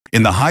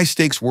In the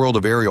high-stakes world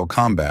of aerial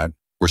combat,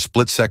 where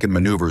split-second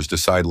maneuvers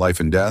decide life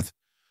and death,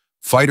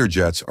 fighter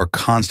jets are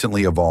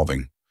constantly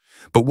evolving.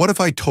 But what if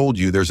I told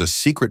you there's a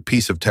secret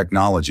piece of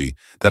technology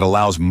that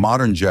allows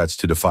modern jets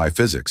to defy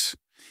physics,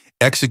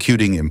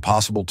 executing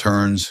impossible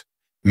turns,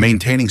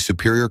 maintaining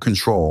superior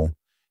control,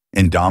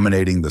 and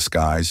dominating the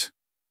skies?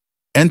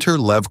 Enter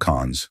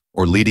LEVCONs,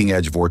 or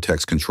Leading-Edge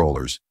Vortex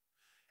Controllers,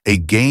 a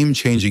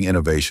game-changing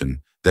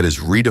innovation that is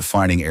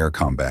redefining air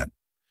combat.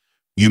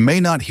 You may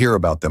not hear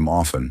about them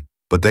often,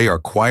 but they are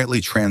quietly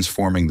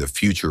transforming the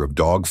future of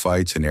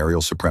dogfights and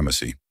aerial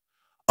supremacy.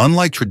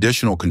 Unlike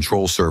traditional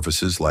control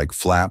surfaces like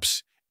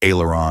flaps,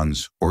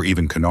 ailerons, or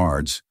even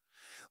canards,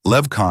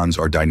 LEVCONs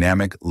are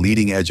dynamic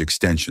leading-edge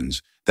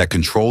extensions that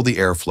control the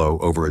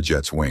airflow over a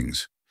jet's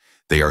wings.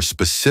 They are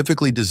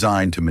specifically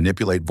designed to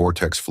manipulate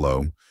vortex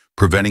flow,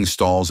 preventing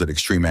stalls at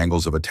extreme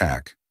angles of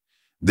attack.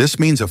 This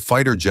means a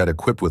fighter jet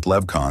equipped with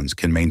LEVCONs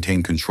can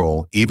maintain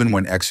control even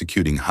when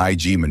executing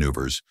high-G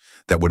maneuvers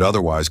that would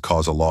otherwise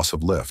cause a loss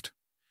of lift.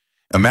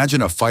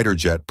 Imagine a fighter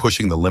jet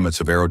pushing the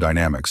limits of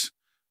aerodynamics,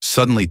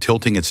 suddenly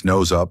tilting its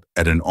nose up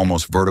at an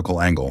almost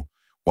vertical angle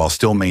while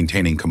still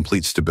maintaining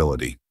complete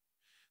stability.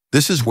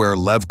 This is where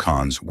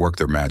LEVCONs work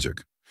their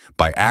magic.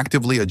 By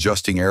actively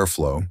adjusting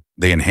airflow,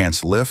 they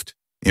enhance lift,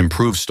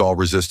 improve stall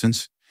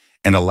resistance,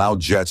 and allow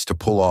jets to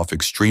pull off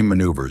extreme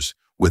maneuvers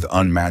with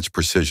unmatched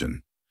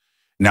precision.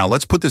 Now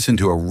let's put this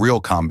into a real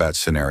combat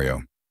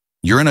scenario.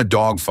 You're in a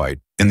dogfight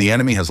and the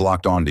enemy has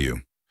locked onto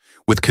you.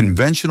 With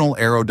conventional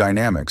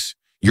aerodynamics,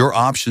 your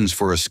options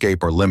for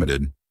escape are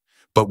limited,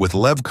 but with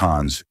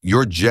LEVCONs,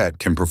 your jet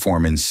can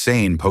perform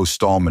insane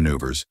post-stall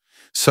maneuvers,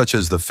 such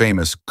as the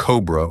famous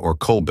Cobra or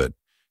Culbit,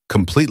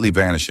 completely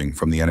vanishing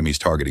from the enemy's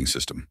targeting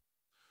system.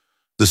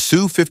 The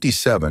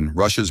Su-57,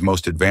 Russia's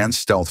most advanced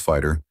stealth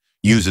fighter,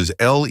 uses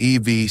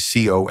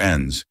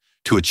LEVCONs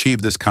to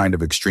achieve this kind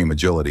of extreme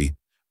agility,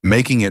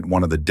 making it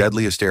one of the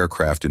deadliest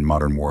aircraft in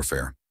modern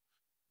warfare.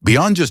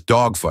 Beyond just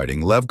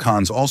dogfighting,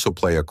 LEVCONs also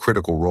play a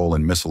critical role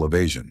in missile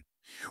evasion.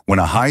 When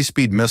a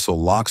high-speed missile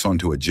locks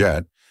onto a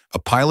jet, a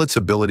pilot's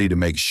ability to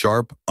make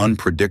sharp,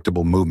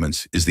 unpredictable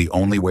movements is the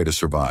only way to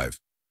survive.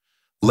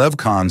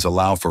 LEVCONs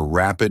allow for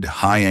rapid,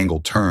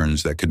 high-angle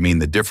turns that could mean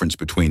the difference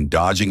between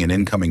dodging an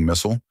incoming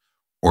missile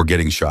or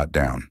getting shot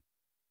down.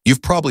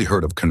 You've probably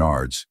heard of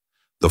canards,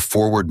 the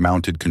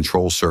forward-mounted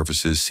control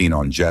surfaces seen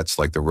on jets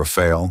like the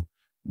Rafale,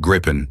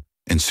 Gripen,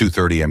 and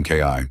Su-30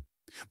 MKI.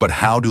 But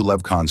how do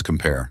LEVCONs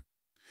compare?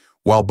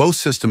 While both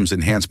systems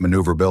enhance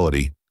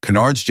maneuverability,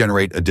 canards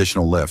generate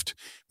additional lift,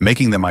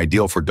 making them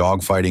ideal for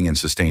dogfighting and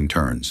sustained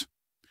turns.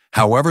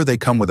 However, they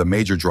come with a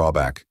major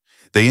drawback.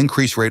 They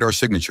increase radar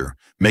signature,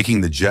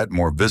 making the jet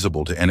more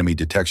visible to enemy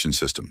detection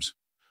systems.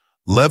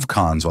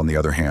 LEVCONs, on the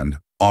other hand,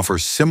 offer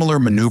similar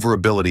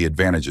maneuverability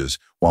advantages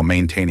while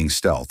maintaining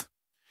stealth.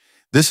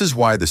 This is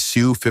why the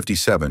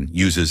Su-57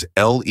 uses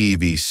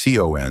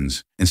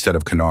LEVCONs instead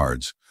of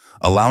canards,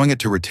 allowing it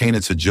to retain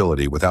its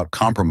agility without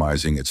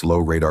compromising its low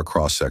radar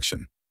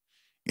cross-section.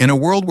 In a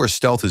world where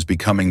stealth is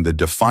becoming the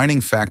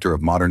defining factor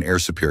of modern air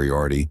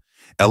superiority,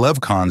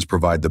 LEVCONs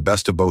provide the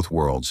best of both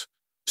worlds,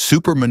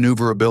 super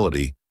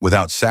maneuverability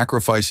without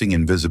sacrificing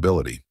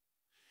invisibility.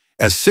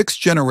 As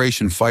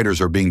sixth-generation fighters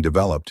are being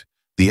developed,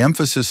 the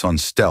emphasis on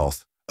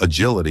stealth,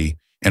 agility,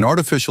 and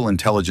artificial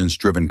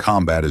intelligence-driven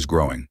combat is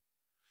growing.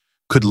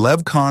 Could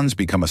LEVCONs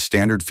become a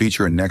standard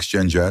feature in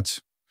next-gen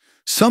jets?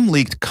 Some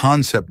leaked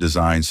concept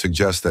designs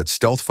suggest that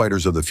stealth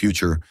fighters of the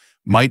future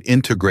might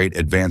integrate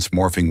advanced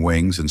morphing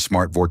wings and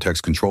smart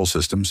vortex control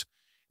systems,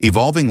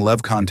 evolving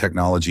LEVCON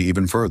technology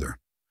even further.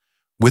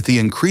 With the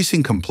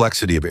increasing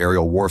complexity of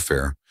aerial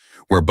warfare,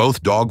 where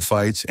both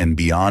dogfights and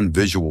beyond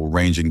visual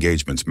range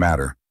engagements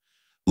matter,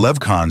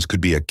 LEVCONs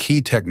could be a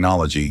key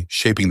technology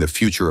shaping the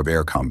future of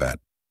air combat.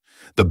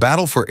 The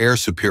battle for air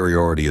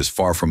superiority is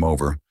far from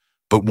over,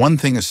 but one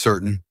thing is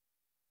certain: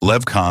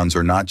 LEVCONs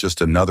are not just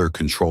another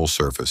control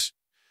surface.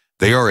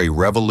 They are a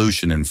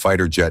revolution in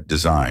fighter jet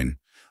design,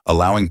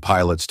 allowing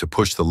pilots to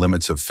push the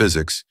limits of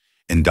physics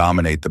and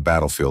dominate the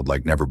battlefield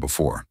like never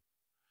before.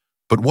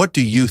 But what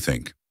do you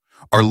think?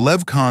 Are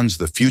LEVCONs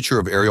the future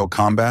of aerial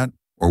combat,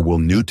 or will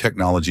new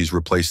technologies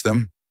replace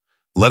them?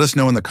 Let us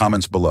know in the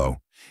comments below,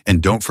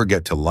 and don't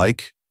forget to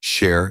like,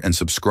 share, and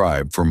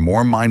subscribe for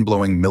more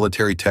mind-blowing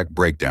military tech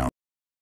breakdowns.